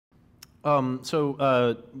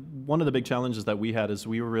One of the big challenges that we had is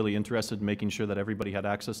we were really interested in making sure that everybody had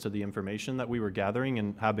access to the information that we were gathering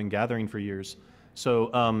and have been gathering for years. So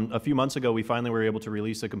a few months ago, we finally were able to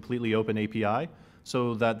release a completely open API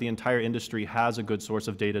so that the entire industry has a good source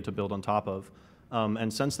of data to build on top of.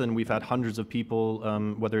 And since then, we've had hundreds of people,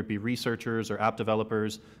 whether it be researchers or app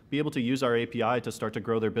developers, be able to use our API to start to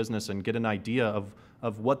grow their business and get an idea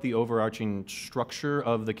of what the overarching structure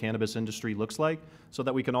of the cannabis industry looks like so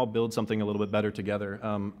that we can all build something a little bit better together.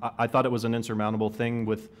 I thought it was an insurmountable thing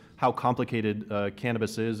with how complicated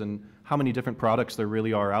cannabis is and how many different products there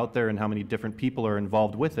really are out there and how many different people are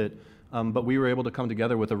involved with it. But we were able to come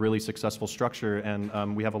together with a really successful structure,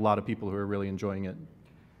 and we have a lot of people who are really enjoying it.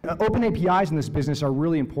 Open APIs in this business are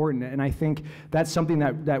really important, and I think that's something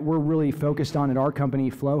that we're really focused on at our company,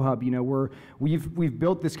 FlowHub. You know, we've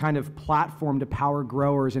built this kind of platform to power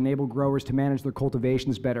growers, enable growers to manage their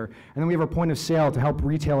cultivations better, and then we have our point of sale to help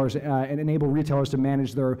retailers and enable retailers to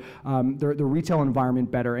manage their retail environment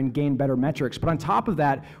better and gain better metrics. But on top of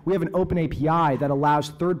that, we have an open API that allows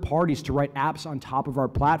third parties to write apps on top of our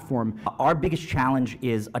platform. Our biggest challenge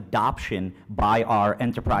is adoption by our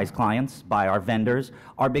enterprise clients, by our vendors.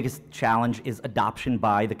 Our biggest challenge is adoption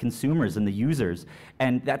by the consumers and the users.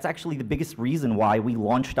 And that's actually the biggest reason why we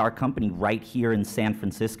launched our company right here in San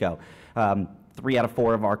Francisco. 3 out of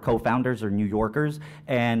 4 of our co-founders are New Yorkers,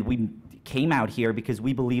 and we came out here because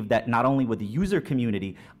we believed that not only would the user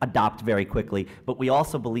community adopt very quickly, but we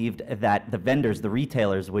also believed that the vendors, the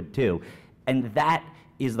retailers would too. And that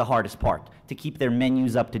is the hardest part, to keep their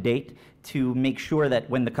menus up to date, to make sure that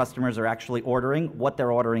when the customers are actually ordering, what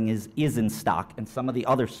they're ordering is in stock. And some of the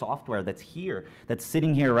other software that's here, that's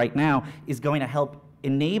sitting here right now, is going to help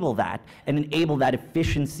enable that and enable that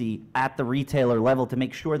efficiency at the retailer level to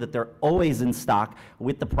make sure that they're always in stock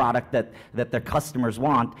with the product that their customers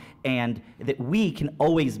want, and that we can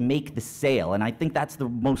always make the sale. And I think that's the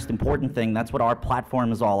most important thing. That's what our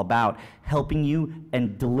platform is all about, helping you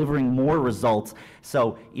and delivering more results.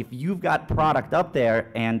 So if you've got product up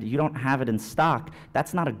there and you don't have it in stock,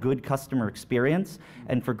 that's not a good customer experience.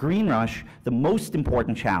 And for GreenRush, the most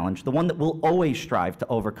important challenge, the one that we'll always strive to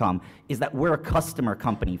overcome, is that we're a customer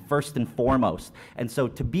company first and foremost. And so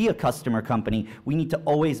to be a customer company, we need to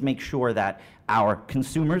always make sure that our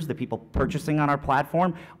consumers, the people purchasing on our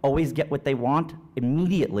platform, always get what they want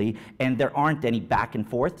immediately, and there aren't any back and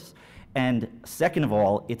forths. And second of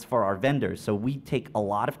all, it's for our vendors. So we take a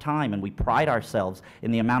lot of time, and we pride ourselves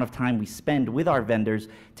in the amount of time we spend with our vendors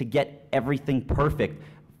to get everything perfect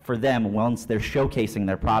for them once they're showcasing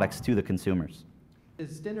their products to the consumers.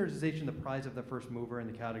 Is standardization the prize of the first mover in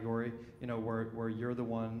the category? You know, where you're the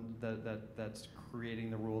one that's creating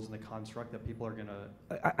the rules and the construct that people are going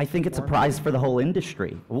to... I think it's a prize for the whole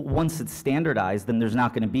industry. Once it's standardized, then there's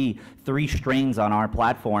not going to be 3 strains on our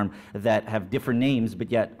platform that have different names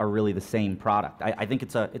but yet are really the same product. I think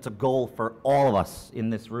it's a goal for all of us in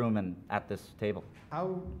this room and at this table.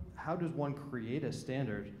 How does one create a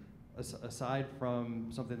standard aside from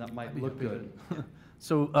something that might look good?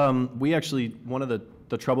 So we actually, one of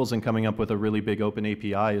the troubles in coming up with a really big open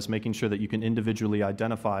API is making sure that you can individually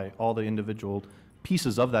identify all the individual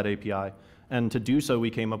pieces of that API. And to do so, we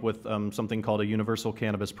came up with something called a Universal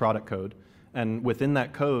Cannabis Product Code. And within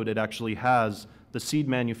that code, it actually has the seed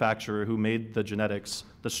manufacturer who made the genetics,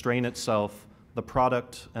 the strain itself, the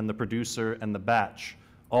product, and the producer, and the batch,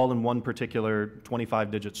 all in one particular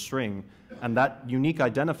 25-digit string. And that unique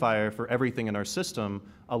identifier for everything in our system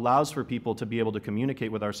allows for people to be able to communicate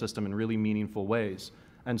with our system in really meaningful ways.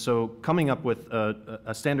 And so coming up with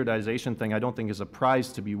a standardization thing I don't think is a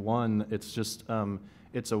prize to be won. It's just,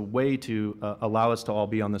 it's a way to allow us to all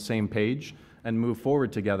be on the same page and move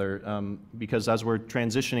forward together. Because as we're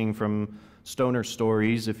transitioning from stoner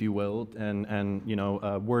stories, if you will, and you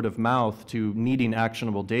know, word of mouth to needing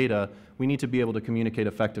actionable data, we need to be able to communicate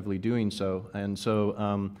effectively doing so. And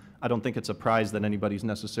so I don't think it's a prize that anybody's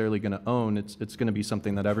necessarily going to own. It's going to be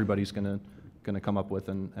something that everybody's going to come up with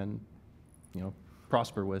and you know,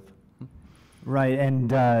 prosper with. Right,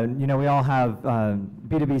 and you know, we all have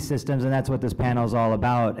B2B systems, and that's what this panel is all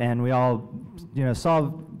about. And we all, you know,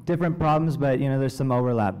 solve different problems, but you know, there's some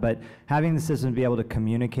overlap. But having the system be able to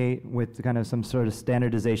communicate with kind of some sort of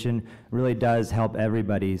standardization really does help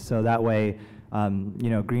everybody. So that way, you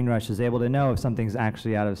know, GreenRush is able to know if something's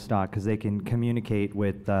actually out of stock because they can communicate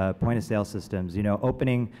with point of sale systems. You know,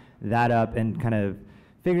 opening that up and kind of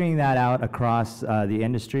figuring that out across the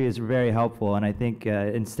industry is very helpful. And I think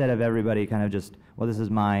instead of everybody kind of just, well, this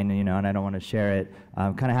is mine, you know, and I don't want to share it,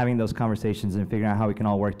 kind of having those conversations and figuring out how we can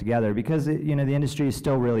all work together, because you know, the industry is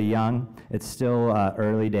still really young. It's still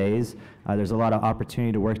early days. There's a lot of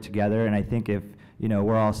opportunity to work together, and I think if you know,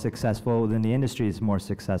 we're all successful, then the industry is more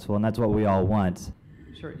successful, and that's what we all want.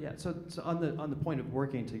 Sure. Yeah. So on the point of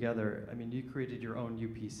working together, I mean, you created your own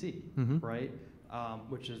UPC, right?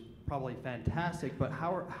 Which is probably fantastic. But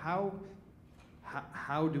how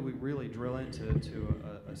do we really drill into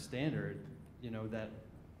a standard, you know, that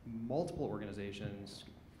multiple organizations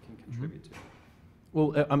can contribute to?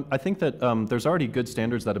 Well, I think that there's already good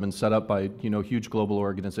standards that have been set up by, you know, huge global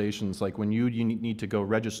organizations. Like when you need to go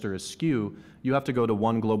register a SKU, you have to go to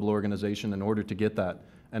one global organization in order to get that.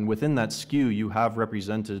 And within that SKU, you have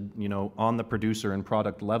represented, you know, on the producer and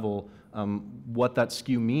product level, what that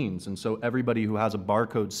SKU means. And so everybody who has a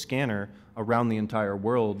barcode scanner around the entire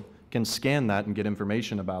world can scan that and get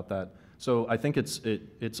information about that. So I think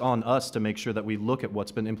it's on us to make sure that we look at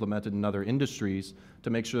what's been implemented in other industries to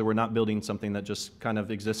make sure that we're not building something that just kind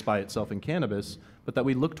of exists by itself in cannabis, but that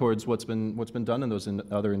we look towards what's been done in those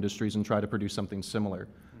other industries and try to produce something similar.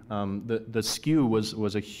 The SKU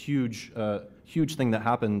was a huge thing that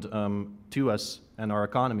happened to us and our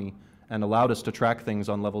economy and allowed us to track things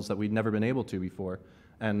on levels that we'd never been able to before.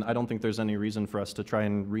 And I don't think there's any reason for us to try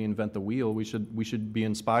and reinvent the wheel. We should be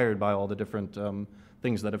inspired by all the different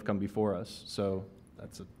things that have come before us. So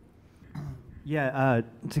that's it. Yeah,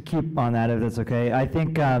 to keep on that, if that's okay, I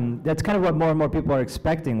think that's kind of what more and more people are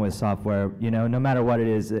expecting with software. You know, no matter what it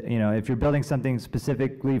is, you know, if you're building something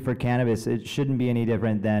specifically for cannabis, it shouldn't be any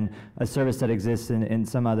different than a service that exists in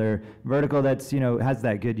some other vertical that's, you know, has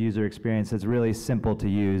that good user experience, that's really simple to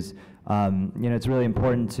use. You know, it's really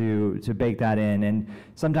important to bake that in. And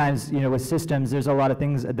sometimes, you know, with systems, there's a lot of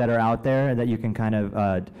things that are out there that you can kind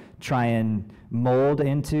of try and mold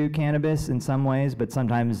into cannabis in some ways, but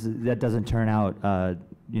sometimes that doesn't turn out,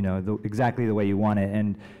 you know, exactly the way you want it.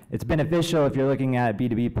 And it's beneficial if you're looking at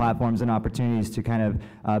B2B platforms and opportunities to kind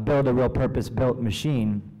of build a real purpose-built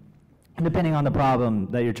machine. And depending on the problem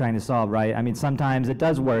that you're trying to solve, right? I mean, sometimes it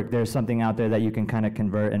does work. There's something out there that you can kind of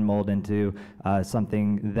convert and mold into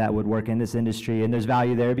something that would work in this industry. And there's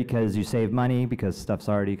value there because you save money, because stuff's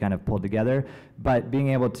already kind of pulled together. But being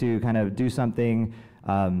able to kind of do something,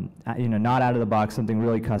 you know, not out of the box, something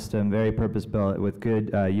really custom, very purpose-built with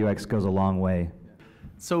good UX goes a long way.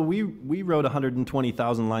 So we wrote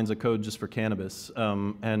 120,000 lines of code just for cannabis,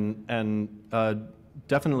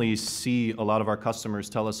 definitely see a lot of our customers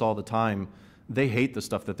tell us all the time they hate the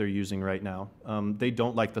stuff that they're using right now. They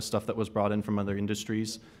don't like the stuff that was brought in from other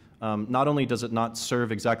industries. Not only does it not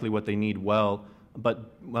serve exactly what they need well,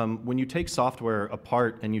 but when you take software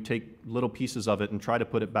apart and you take little pieces of it and try to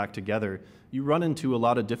put it back together, you run into a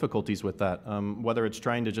lot of difficulties with that, whether it's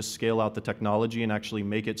trying to just scale out the technology and actually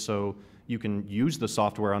make it so you can use the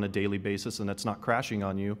software on a daily basis and it's not crashing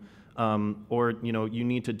on you. Or you know, you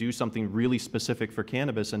need to do something really specific for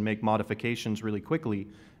cannabis and make modifications really quickly.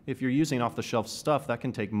 If you're using off-the-shelf stuff, that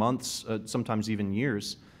can take months, sometimes even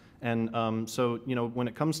years. And so you know, when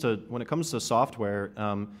it comes to software,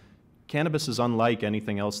 cannabis is unlike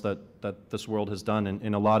anything else that this world has done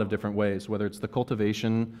in a lot of different ways. Whether it's the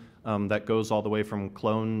cultivation that goes all the way from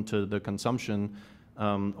clone to the consumption,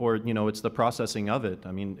 or you know, it's the processing of it.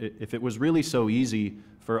 I mean, if it was really so easy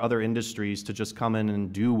for other industries to just come in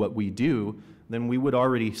and do what we do, then we would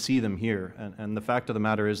already see them here. And the fact of the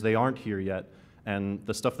matter is they aren't here yet. And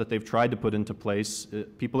the stuff that they've tried to put into place,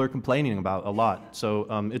 people are complaining about a lot. So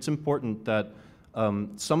it's important that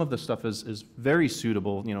some of the stuff is very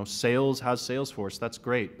suitable. You know, sales has Salesforce, that's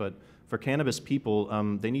great. But for cannabis people,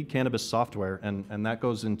 they need cannabis software. And that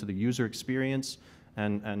goes into the user experience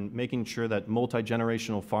and making sure that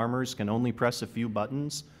multi-generational farmers can only press a few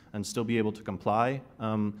buttons and still be able to comply.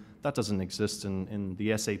 That doesn't exist in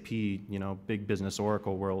the SAP, you know, big business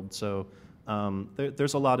Oracle world. So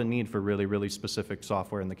there's a lot of need for really, really specific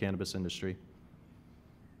software in the cannabis industry.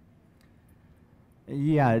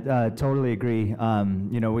 Yeah, totally agree.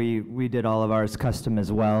 You know, we did all of ours custom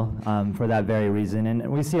as well for that very reason,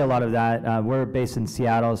 and we see a lot of that. We're based in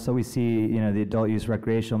Seattle, so we see, you know, the adult use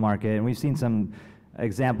recreational market, and we've seen some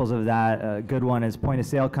examples of that. A good one is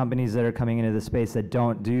point-of-sale companies that are coming into the space that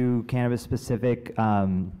don't do cannabis-specific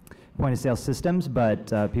point-of-sale systems,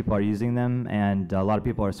 but people are using them, and a lot of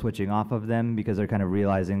people are switching off of them because they're kind of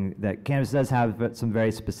realizing that cannabis does have some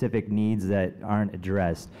very specific needs that aren't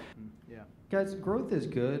addressed. Yeah. Guys, growth is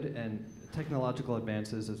good, and technological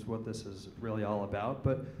advances is what this is really all about,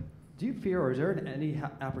 but do you fear, or is there any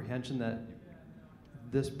apprehension that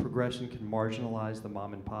this progression can marginalize the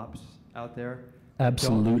mom and pops out there?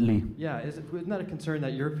 Absolutely. Yeah, isn't that a concern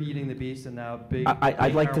that you're feeding the beast and now big?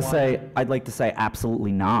 I'd like to say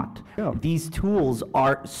absolutely not. Yeah. These tools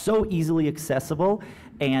are so easily accessible,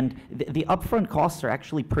 and the upfront costs are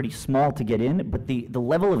actually pretty small to get in, but the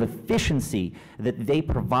level of efficiency that they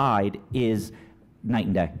provide is night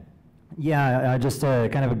and day. Yeah, just to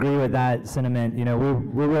kind of agree with that sentiment, you know,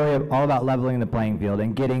 we're really all about leveling the playing field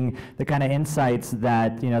and getting the kind of insights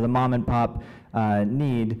that, you know, the mom and pop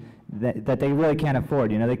need that they really can't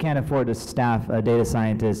afford. You know, they can't afford to staff a data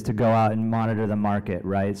scientist to go out and monitor the market,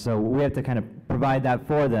 right? So we have to kind of provide that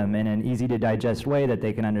for them in an easy to digest way that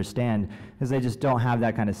they can understand, because they just don't have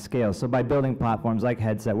that kind of scale. So by building platforms like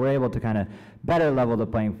Headset, we're able to kind of better level the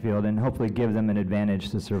playing field and hopefully give them an advantage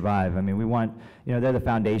to survive. I mean, we want, you know, they're the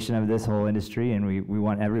foundation of this whole industry, and we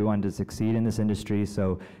want everyone to succeed in this industry.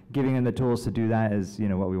 So giving them the tools to do that is, you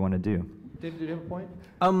know, what we want to do. David, do you have a point?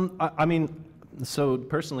 I mean, so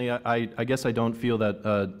personally, I guess I don't feel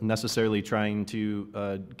that necessarily trying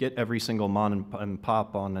to get every single mom and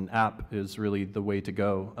pop on an app is really the way to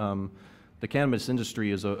go. The cannabis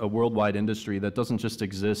industry is a worldwide industry that doesn't just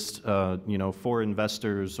exist, you know, for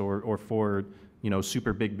investors or for, you know,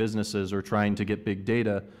 super big businesses or trying to get big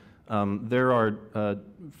data. There are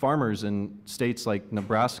farmers in states like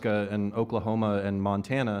Nebraska and Oklahoma and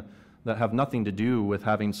Montana that have nothing to do with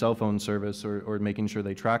having cell phone service or making sure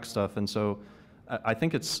they track stuff. And so I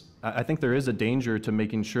think there is a danger to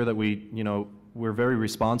making sure that we, you know, we're very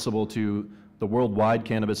responsible to the worldwide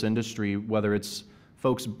cannabis industry, whether it's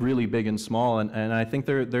folks really big and small. And I think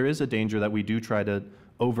there is a danger that we do try to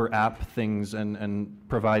over-app things and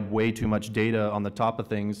provide way too much data on the top of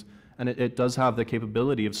things. And it does have the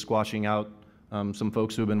capability of squashing out some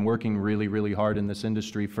folks who have been working really, really hard in this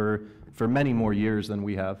industry for many more years than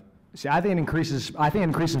we have. See, I think it increases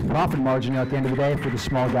profit margin, you know, at the end of the day for the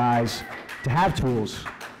small guys to have tools,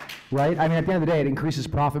 right? I mean, at the end of the day, it increases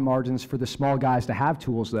profit margins for the small guys to have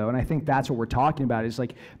tools, though, and I think that's what we're talking about, is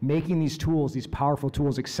like making these tools, these powerful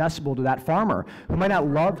tools, accessible to that farmer who might not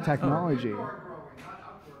love technology.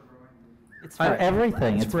 It's for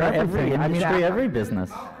everything. It's for every industry, every business.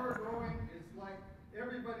 Outdoor growing is like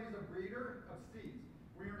everybody's a breeder of seeds.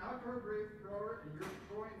 When you're an outdoor grower and you're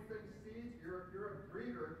growing fixed seeds, you're a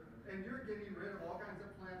breeder, and you're getting rid of all kinds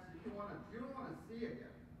of plants that you don't want to see again.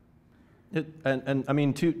 And I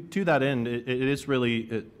mean, to that end, it is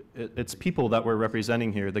really, it's people that we're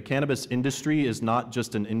representing here. The cannabis industry is not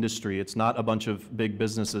just an industry. It's not a bunch of big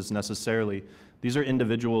businesses necessarily. These are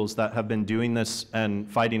individuals that have been doing this and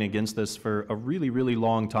fighting against this for a really, really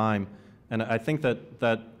long time. And I think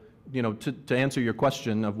that you know, to answer your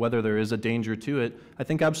question of whether there is a danger to it, I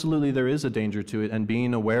think absolutely there is a danger to it, and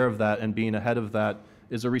being aware of that and being ahead of that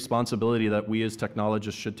is a responsibility that we as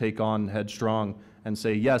technologists should take on headstrong and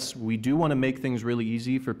say, yes, we do want to make things really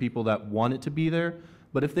easy for people that want it to be there,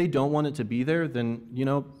 but if they don't want it to be there, then, you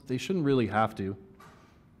know, they shouldn't really have to.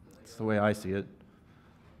 That's the way I see it.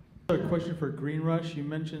 A question for Green Rush. You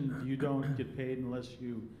mentioned you don't get paid unless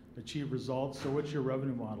you achieve results. So what's your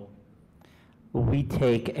revenue model? We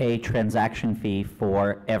take a transaction fee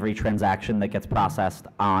for every transaction that gets processed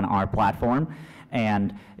on our platform.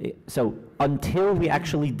 And so until we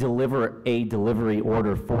actually deliver a delivery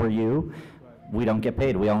order for you, we don't get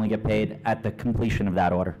paid. We only get paid at the completion of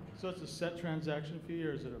that order. So it's a set transaction fee,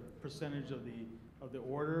 or is it a percentage of the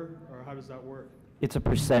order, or how does that work? It's a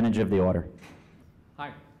percentage of the order.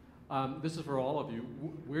 Hi. This is for all of you.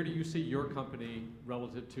 Where do you see your company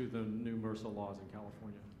relative to the new MRSA laws in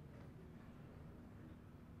California?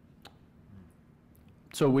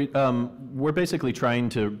 So we're basically trying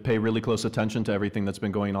to pay really close attention to everything that's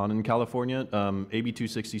been going on in California. AB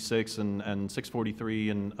 266 and 643,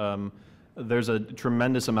 and there's a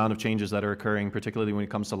tremendous amount of changes that are occurring, particularly when it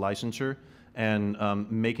comes to licensure, and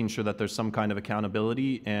making sure that there's some kind of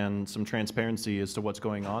accountability and some transparency as to what's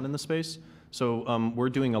going on in the space. So we're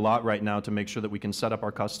doing a lot right now to make sure that we can set up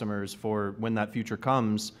our customers for when that future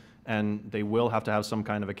comes, and they will have to have some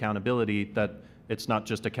kind of accountability, that it's not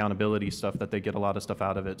just accountability stuff, that they get a lot of stuff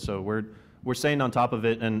out of it. So we're staying on top of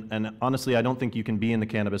it, and honestly, I don't think you can be in the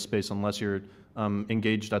cannabis space unless you're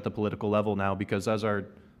engaged at the political level now, because as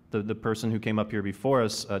the person who came up here before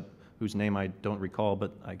us, whose name I don't recall,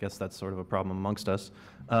 but I guess that's sort of a problem amongst us.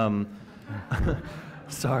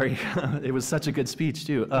 Sorry, it was such a good speech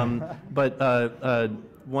too. But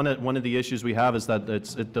one of the issues we have is that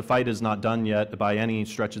the fight is not done yet by any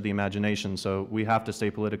stretch of the imagination. So we have to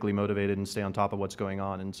stay politically motivated and stay on top of what's going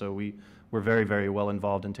on. And so we're very, very well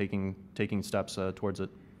involved in taking steps towards it.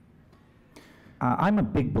 I'm a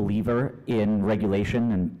big believer in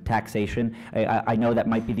regulation and taxation. I know that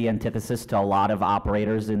might be the antithesis to a lot of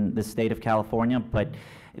operators in the state of California, but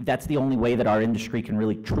That's the only way that our industry can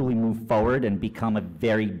really truly move forward and become a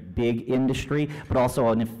very big industry, but also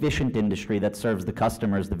an efficient industry that serves the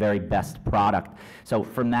customers the very best product. So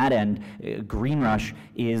from that end, GreenRush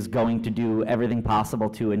is going to do everything possible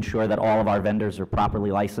to ensure that all of our vendors are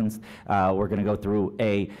properly licensed. We're going to go through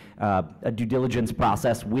a due diligence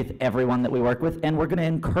process with everyone that we work with, and we're going to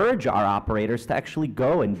encourage our operators to actually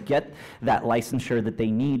go and get that licensure that they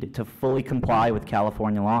need to fully comply with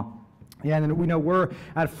California law. Yeah, and then we know we're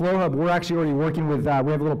at FlowHub, we're actually already working with, we have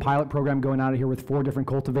a little pilot program going out of here with 4 different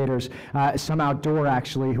cultivators, some outdoor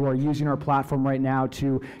actually, who are using our platform right now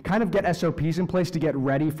to kind of get SOPs in place to get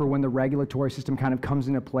ready for when the regulatory system kind of comes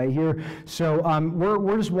into play here. So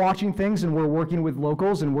we're just watching things, and we're working with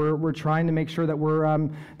locals, and we're trying to make sure that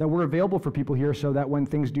we're available for people here, so that when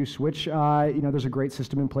things do switch, you know, there's a great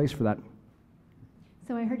system in place for that.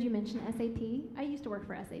 So I heard you mention SAP. I used to work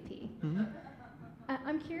for SAP. Mm-hmm.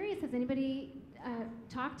 I'm curious, has anybody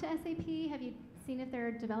talked to SAP? Have you seen if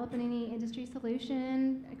they're developing any industry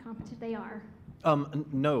solution? How competent they are?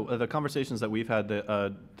 No, the conversations that we've had,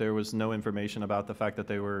 there was no information about the fact that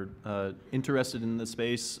they were interested in the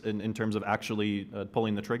space in terms of actually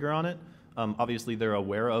pulling the trigger on it. Obviously, they're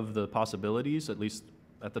aware of the possibilities, at least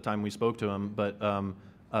at the time we spoke to them, but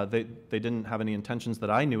they didn't have any intentions that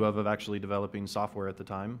I knew of actually developing software at the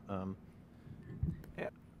time.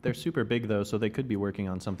 They're super big, though, so they could be working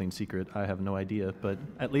on something secret. I have no idea, but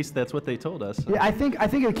at least that's what they told us. Yeah, I think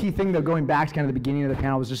a key thing, though, going back to kind of the beginning of the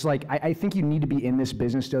panel, was just like, I think you need to be in this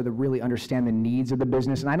business, though, to really understand the needs of the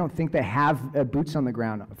business, and I don't think they have boots on the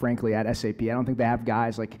ground, frankly, at SAP. I don't think they have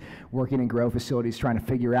guys, like, working in grow facilities trying to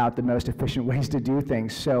figure out the most efficient ways to do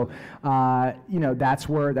things. So, you know, that's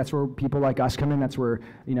where people like us come in. That's where,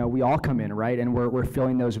 you know, we all come in, right? And we're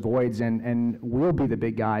filling those voids, and we'll be the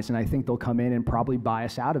big guys, and I think they'll come in and probably buy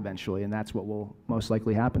us out eventually, and that's what will most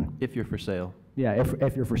likely happen. If you're for sale. Yeah,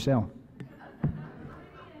 if you're for sale. Are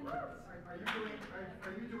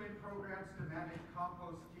you doing programs to manage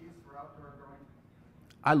compost teas for outdoor growing?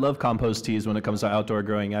 I love compost teas when it comes to outdoor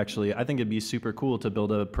growing, actually. I think it'd be super cool to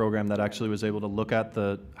build a program that actually was able to look at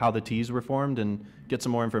how the teas were formed and get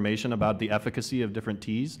some more information about the efficacy of different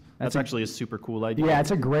teas. That's actually a super cool idea. Yeah,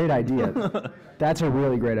 it's a great idea. That's a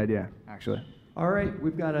really great idea, actually. All right,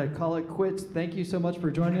 we've got to call it quits. Thank you so much for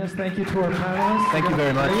joining us. Thank you to our panelists. Thank you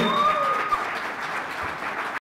very much.